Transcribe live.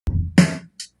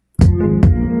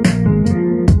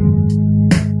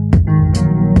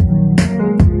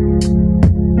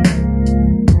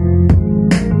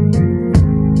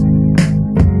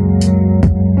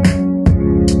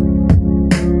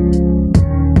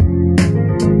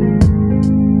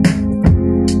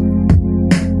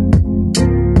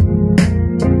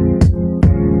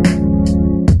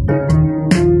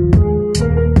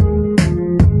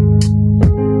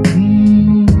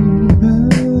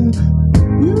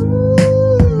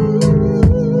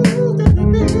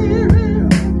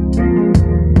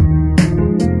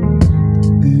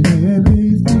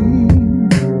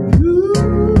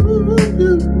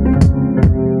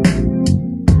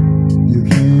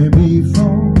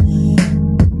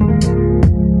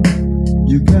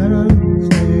You gotta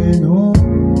stand on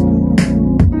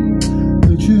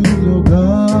the truth of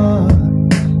God.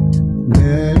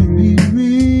 Let it be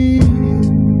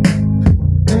real.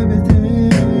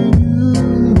 Everything you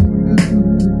do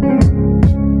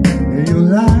in your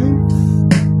life,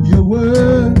 your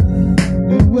word,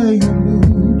 the way you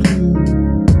move to.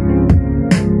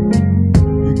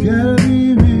 You gotta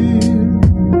be real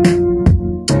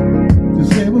to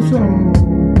save a soul.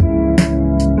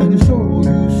 And the soul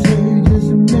you say just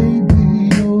may be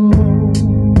your own.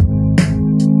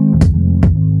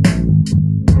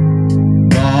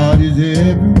 God is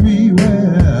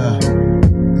everywhere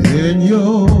in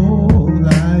your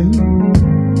life.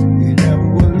 He never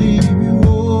will leave you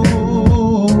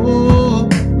or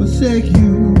forsake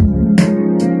you.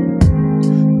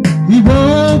 He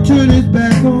won't turn his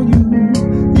back on you.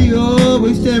 He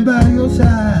always stand by your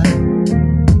side.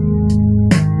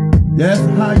 That's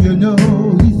how you know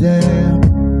he's there.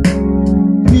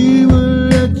 He will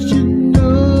let you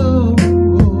know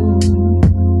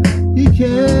he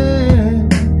cares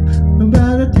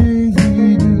about the things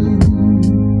he do.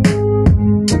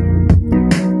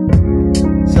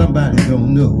 Somebody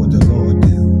don't know what the Lord do.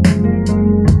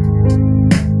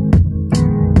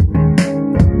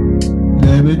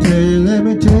 Let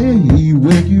me tell you, he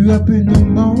wake you up in the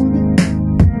morning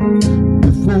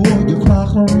before the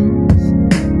clock rings.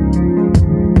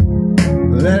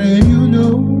 Letting you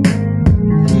know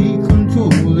he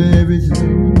controls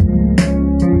everything.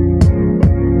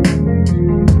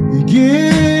 He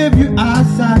give you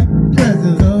eyesight,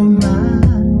 presence of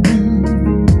mind.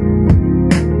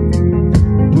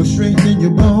 Put strength in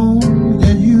your bones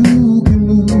that you can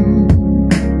move.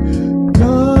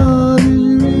 God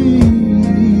is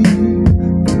real.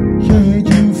 Can't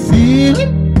you feel it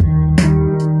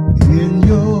in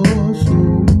your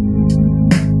soul?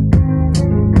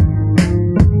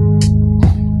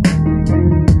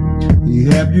 He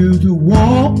help you to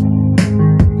walk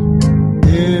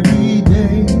every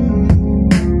day.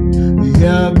 He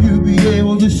help you be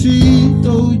able to see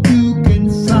so you can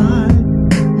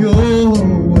find your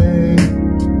way.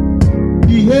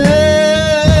 He help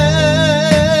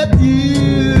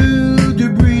you to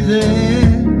breathe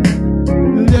in,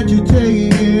 let you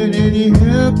take it in, and he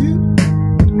help you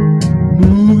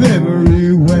move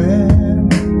everywhere.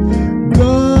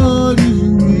 God is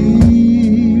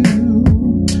real.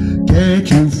 Can't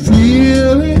you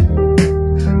feel it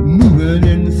moving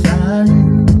inside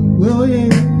you? Oh yeah,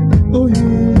 oh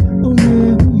yeah, oh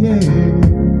yeah, oh yeah,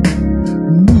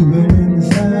 moving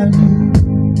inside you.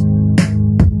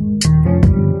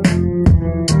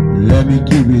 Let me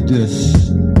give you this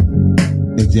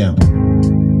example.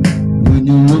 When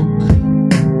you look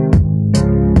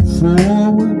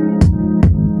forward,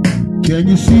 can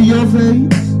you see your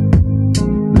face?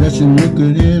 Unless you're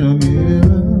looking in a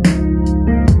mirror.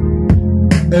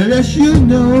 Unless you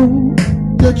know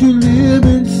that you live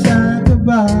inside the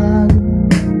body.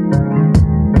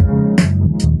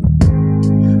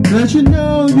 Unless you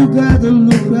know you gotta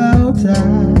look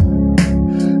outside.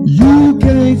 You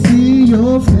can't see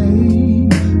your face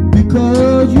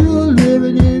because you're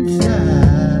living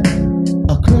inside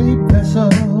a clay vessel.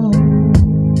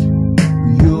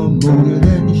 You're molded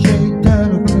and shaped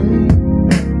out of clay,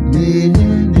 made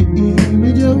in the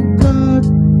image of God.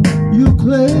 You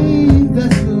clay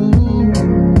vessel.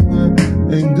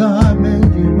 And God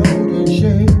made you, mold and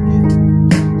shape you.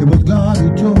 It was God who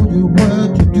told you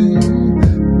what to do.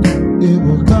 It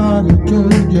was God who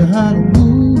told you how to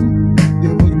move.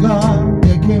 It was God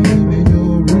that came in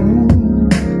your room.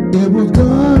 It was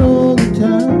God all the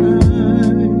time.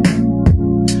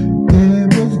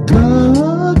 It was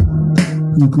God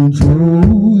who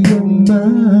controls your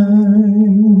mind.